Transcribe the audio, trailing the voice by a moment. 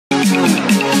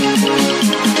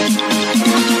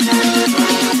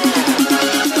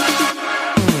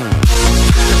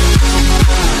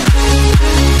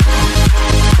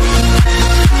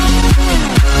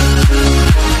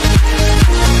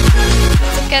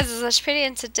guys, it's such pity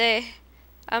in today.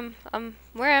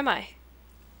 Where am I?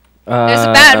 There's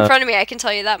a bat in front of me, I can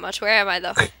tell you that much. Where am I,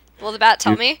 though? Will the bat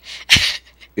tell You, me?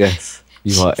 yes,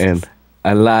 you are in Jesus.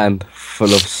 a land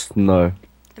full of snow.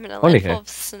 I'm in a Only land full here. of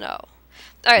snow.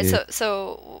 Alright, Yeah.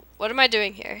 so, what am I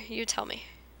doing here? You tell me.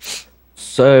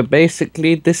 So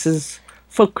basically, this is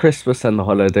for Christmas and the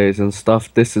holidays and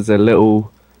stuff. This is a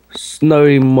little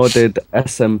snowy modded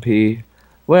SMP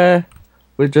where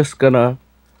we're just gonna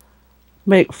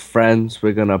make friends,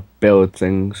 we're gonna build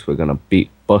things, we're gonna beat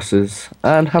bosses,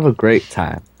 and have a great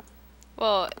time.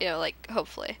 Well, like,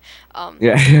 hopefully.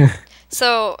 Yeah.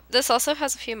 So, this also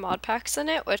has a few mod packs in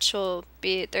it, which will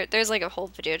be, there's like a whole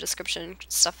video description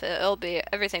stuff. It'll be,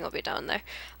 everything will be down there.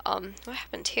 What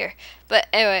happened here? But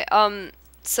anyway,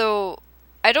 so,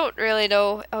 I don't really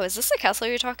know, oh, is this the castle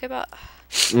you're talking about?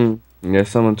 Yeah,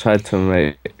 someone tried to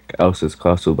make Elsa's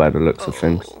castle by the looks of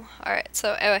things. Oh, alright.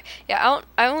 So anyway, yeah,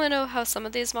 I only know how some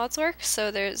of these mods work,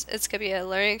 so it's gonna be a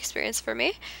learning experience for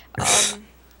me.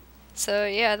 So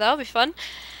yeah, that'll be fun.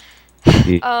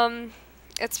 Yeah.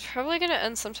 It's probably gonna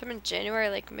end sometime in January,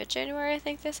 like mid-January, I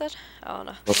think they said. I don't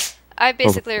know. Oh, I oh,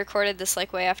 basically recorded this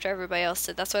like way after everybody else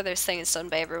did. That's why they're saying it's done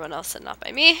by everyone else and not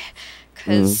by me, mm.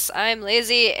 because I'm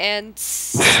lazy and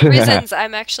reasons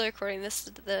I'm actually recording this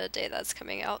the day that's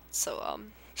coming out. So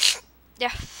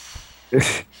yeah.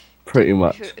 Pretty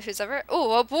much. Who's ever?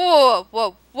 Oh, whoa,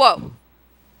 whoa, whoa,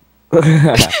 I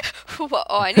whoa!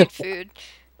 Oh, I need food.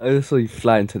 just saw you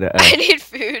fly into the I air. need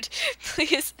food,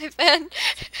 please, Ivan.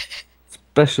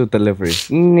 Special delivery. Please,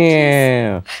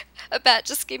 Yeah. a bat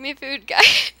just gave me food,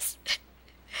 guys.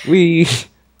 We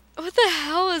What the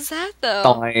hell is that, though?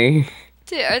 die.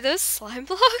 Dude, are those slime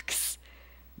blocks?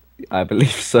 I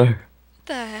believe so. What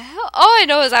the hell? All I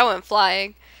know is I went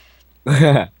flying.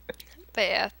 But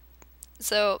yeah,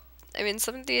 so I mean,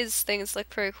 some of these things look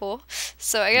pretty cool.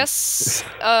 So I guess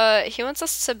he wants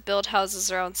us to build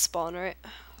houses around spawn, right?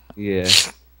 Yeah.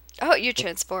 Oh, you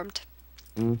transformed.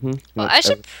 Mm-hmm. Well, I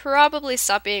should probably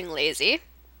stop being lazy.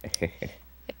 Yep.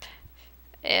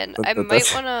 And I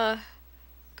might wanna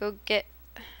go get.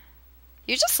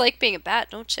 You just like being a bat,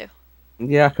 don't you?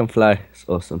 Yeah, I can fly. It's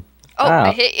awesome. Oh, I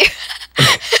Ah. hit you.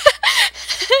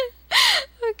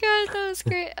 Oh god, that was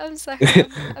great. I'm sorry.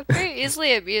 I'm very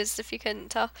easily amused if you couldn't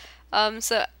tell.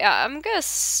 So yeah, I'm gonna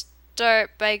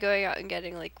start by going out and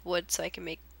getting like wood so I can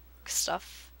make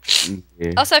stuff.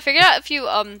 Yeah. Also, I figured out if you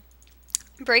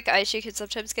break ice, you can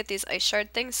sometimes get these ice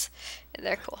shard things, and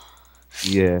they're cool.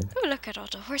 Yeah. Oh, look at all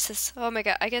the horses. Oh my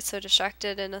god, I get so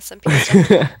distracted in SMP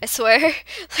stuff. I swear.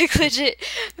 Like, legit.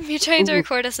 Me trying to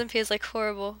record SMP is, like,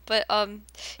 horrible. But,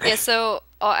 yeah, so,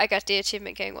 oh, I got the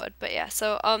achievement getting wood. But, yeah,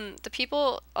 so, the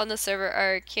people on the server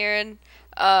are Kieran,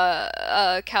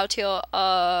 Cowteal,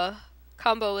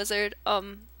 Combo Wizard,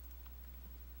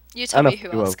 you tell And a me who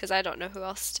few else, of because I don't know who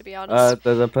else, to be honest.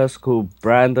 there's a person called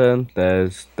Brandon,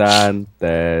 there's Dan,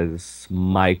 there's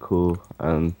Michael,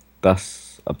 and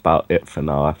that's about it for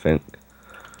now, I think.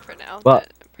 For now, But but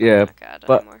probably yeah, not gonna add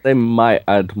but anymore. they might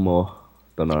add more.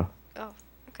 Don't know. Oh,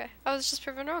 okay. I was just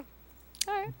proven wrong.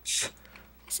 Alright,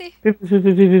 I see.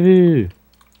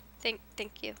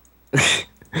 Thank you.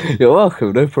 You're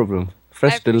welcome, no problem. I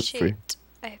Fresh delivery.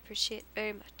 appreciate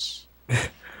very much.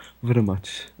 Very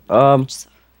much. Very much so.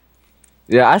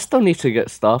 Yeah, I still need to get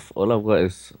stuff. All I've got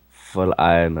is full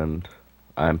iron and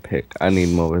iron pick. I need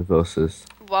more resources.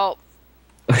 Well,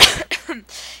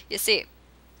 you see,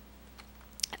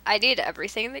 I need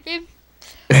everything in the game,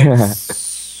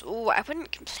 so I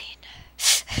wouldn't complain.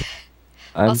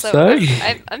 I'm Also, sorry.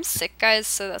 I'm sick, guys,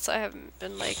 so that's why I haven't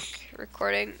been like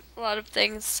recording a lot of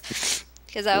things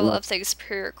because I love things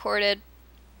pre-recorded.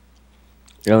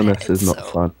 Illness And is not so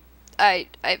fun.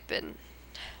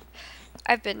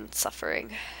 I've been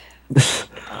suffering.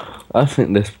 I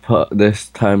think this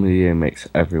time of the year makes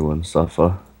everyone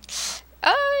suffer.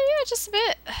 Yeah, just a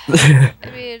bit.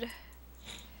 I mean,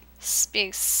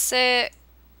 being sick,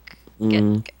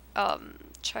 Mm,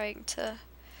 trying to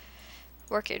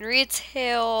work in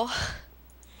retail.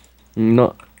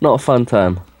 not a fun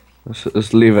time. Let's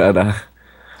just leave it at that.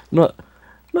 Not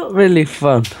not really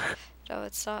fun. No,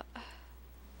 it's not.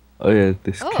 Oh yeah,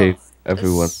 this Oh, cave,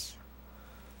 everyone. this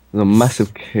There's a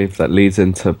massive cave that leads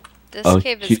into this a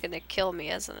cave is gonna kill me,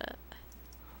 isn't it?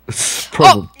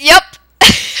 problem. Oh, yep.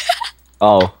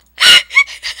 Oh.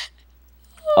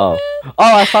 Oh Oh. man,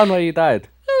 Oh, I found where you died. that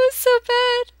was so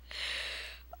bad.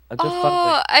 I just found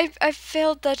Oh, I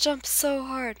failed that jump so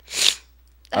hard.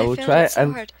 I I will failed try it so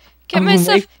and hard. I Get my will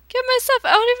stuff. make Get my stuff.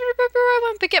 I don't even remember where I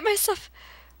went, but get my stuff.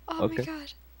 Oh my okay.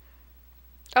 god.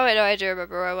 Oh wait, no, I do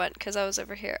remember where I went because I was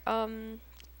over here. I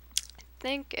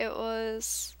think it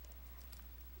was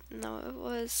No, it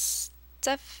was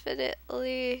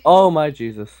definitely. Oh my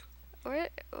Jesus. Where?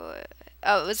 Oh,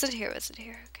 it was in here. It was in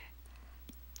here. Okay.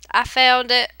 I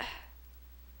found it.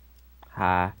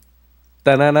 Ha.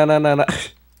 Da-na-na-na-na-na.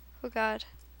 Oh God.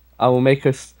 I will make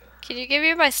us Can you give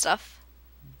me my stuff?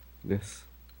 this.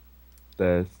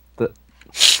 There's the.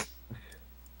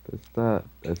 There's that.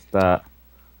 There's that.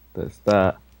 There's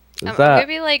that. There's I'm gonna that.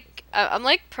 be like, I'm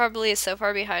like probably so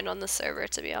far behind on the server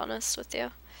to be honest with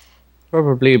you.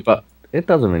 Probably, but it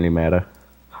doesn't really matter.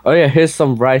 Oh yeah, here's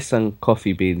some rice and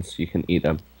coffee beans. You can eat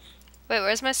them. Wait,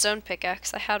 where's my stone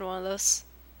pickaxe? I had one of those.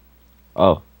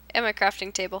 Oh. And my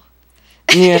crafting table.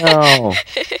 Meow.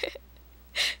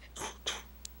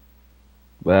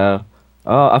 Well,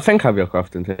 I think I have your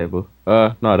crafting table.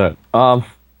 No, I don't. Oh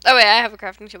wait, I have a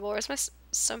crafting table. Where's my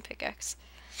stone pickaxe?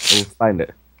 I'll find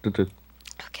it.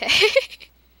 Okay.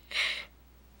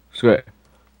 Screw it.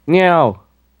 Meow.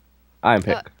 Iron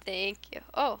pick. Oh, thank you.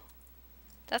 Oh,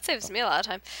 that saves me a lot of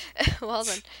time. Well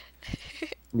done.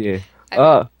 Yeah. I mean,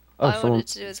 all I Someone. wanted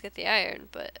to do was get the iron,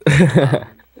 but I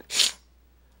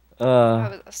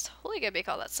was totally gonna make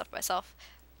all that stuff myself.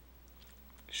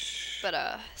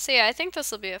 But so yeah, I think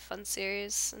this will be a fun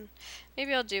series, and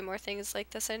maybe I'll do more things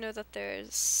like this. I know that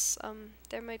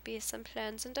there might be some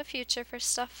plans in the future for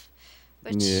stuff,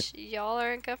 which y'all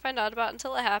aren't gonna find out about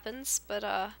until it happens.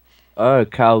 But Oh,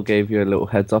 Cal gave you a little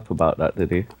heads up about that,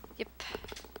 did he? yep.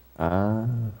 Ah.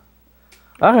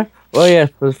 Okay. Well, yeah,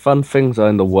 there's fun things are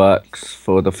in the works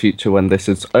for the future when this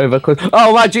is over.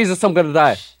 Oh my Jesus, I'm gonna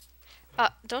die.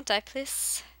 Don't die,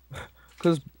 please.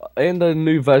 Because in the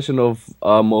new version of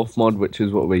Morph Mod, which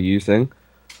is what we're using,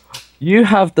 you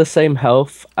have the same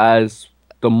health as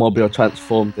the mob you're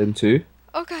transformed into.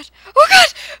 Oh God! Oh God!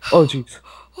 Oh jeez.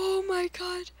 Oh my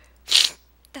God!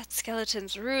 That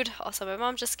skeleton's rude. Also, my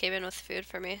mom just came in with food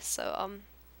for me, so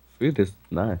Food is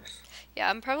nice. yeah,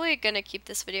 I'm probably gonna keep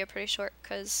this video pretty short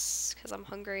cause I'm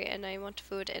hungry and I want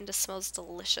food and it smells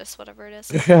delicious, whatever it is.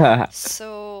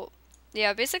 So,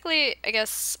 yeah, basically, I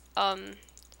guess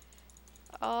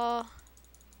oh,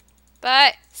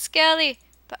 bye, Skelly.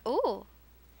 But ooh,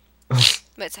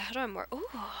 wait, so how do I morph? Ooh,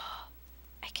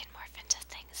 I can morph into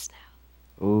things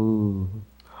now. Ooh.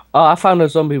 Oh, I found a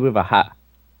zombie with a hat.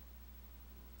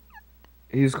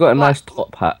 He's got a What? nice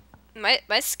top hat.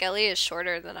 My Skelly is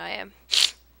shorter than I am.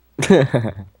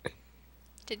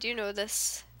 Did you know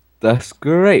this? That's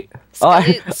great.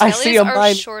 I see a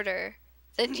are shorter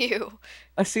than you.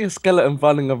 I see a skeleton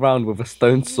running around with a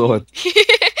stone sword.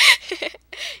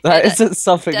 That isn't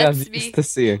something I'm that's me. used to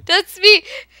seeing. That's me.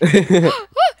 Oh, look,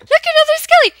 another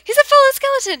Skelly. He's a fellow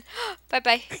skeleton. Bye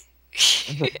bye.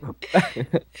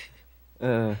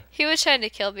 He was trying to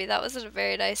kill me. That wasn't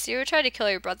very nice. You were trying to kill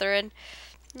your brother, and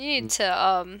you need to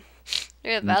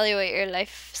reevaluate your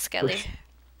life, Skelly.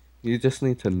 You just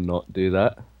need to not do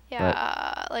that.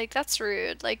 Yeah, like that's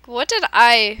rude. Like, what did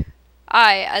I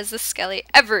as the Skelly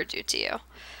ever do to you?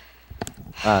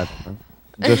 I don't know.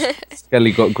 Just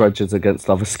Skelly got grudges against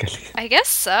other Skellies. I guess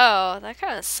so. That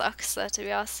kind of sucks, though, to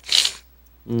be honest.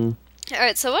 All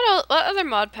right. So what other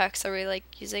mod packs are we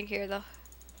like using here, though?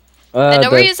 I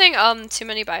know we're using too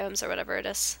many biomes or whatever it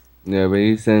is. Yeah, we're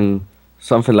using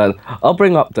something like that. I'll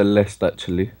bring up the list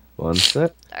actually. One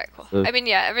sec. Alright, cool. So, I mean,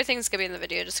 yeah, everything's gonna be in the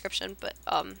video description, but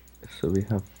so we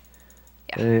have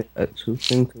yeah. a actual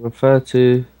thing to refer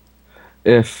to.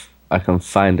 If I can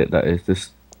find it, that is.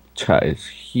 This chat is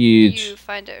huge. You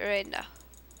find it right now.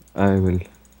 I will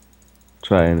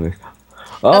try anyway.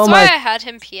 That's Oh why my! I had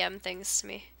him PM things to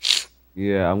me.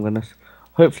 Yeah, I'm gonna.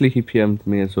 Hopefully he PM'd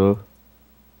me as well.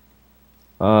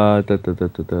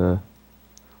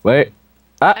 Wait.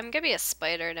 I'm gonna be a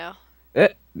spider now.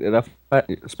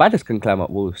 Spiders can climb up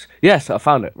walls. Yes, I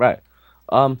found it. Right.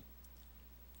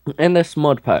 In this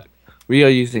mod pack, we are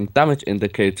using damage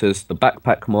indicators, the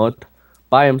backpack mod,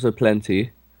 biomes are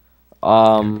plenty,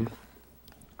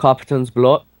 carpenter's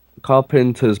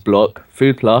block,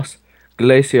 food plus,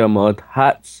 glacier mod,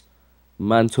 hats,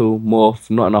 mantle, morph,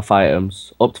 not enough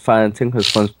items, optifine,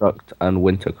 tinker's construct, and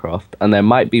wintercraft, and there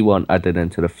might be one added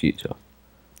into the future.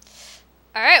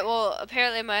 All right. Well,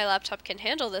 apparently my laptop can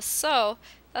handle this, so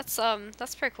that's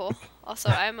pretty cool. Also,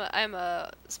 I'm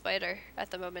a spider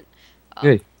at the moment.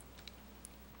 Yay.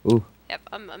 Ooh. Yep.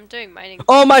 I'm doing mining.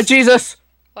 Oh my Jesus!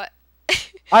 What?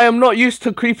 I am not used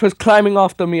to creepers climbing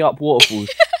after me up waterfalls.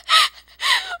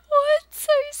 What?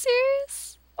 So are you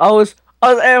serious? I was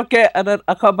AFK and then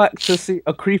I come back to see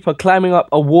a creeper climbing up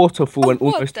a waterfall and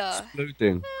almost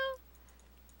exploding.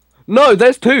 No,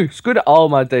 there's two. Screw it. Oh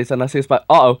my days! And I see a spider.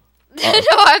 Uh-oh. No,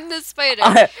 I'm the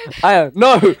spider.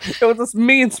 No, it was this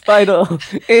mean spider.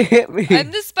 It hit me.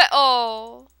 I'm the spider.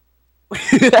 Oh.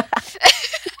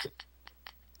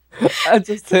 I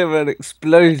just hear an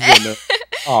explosion.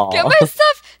 Get Oh, my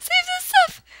stuff! Save the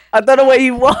stuff! I don't know what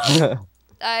you want.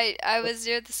 I was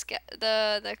near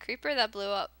the creeper that blew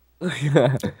up.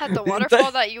 Yeah. At the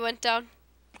waterfall that you went down.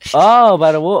 Oh,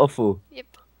 by the waterfall.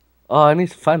 Yep. Oh, I need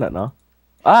to find that now.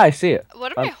 Ah, I see it.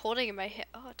 What am I holding in my hand?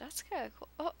 Oh, that's kind of cool.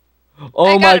 Oh,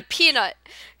 I Oh got a my. peanut.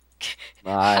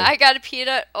 Nice. I got a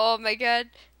peanut. Oh my god,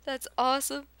 that's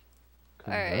awesome.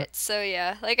 All Convert. right, so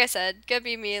yeah, like I said, gonna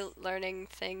be me learning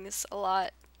things, a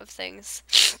lot of things.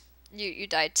 You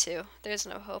died too. There's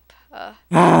no hope.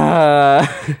 Ah.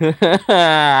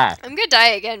 I'm gonna die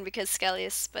again because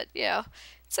Skellius, but you know,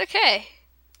 it's okay.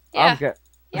 I'm Yeah. get.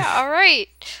 Yeah, all right.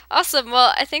 Awesome.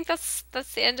 Well, I think that's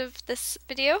the end of this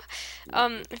video.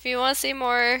 If you want to see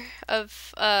more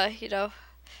of you know,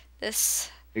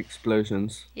 this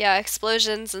Explosions. yeah,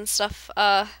 explosions and stuff,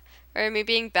 or me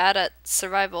being bad at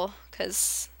survival,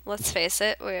 cuz let's face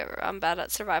it, I'm bad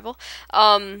at survival.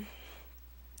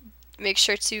 Make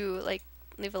sure to like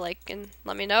leave a like and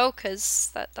let me know cuz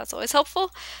that's always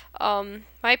helpful.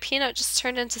 My peanut just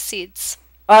turned into seeds.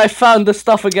 I found the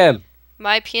stuff again.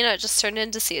 My peanut just turned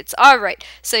into seeds. All right.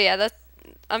 So yeah, that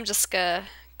I'm just gonna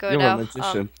go You're a now.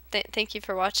 magician. Thank you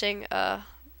for watching.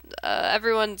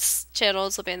 Everyone's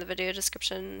channels will be in the video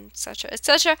description, etc.,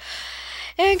 etc.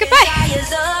 And goodbye.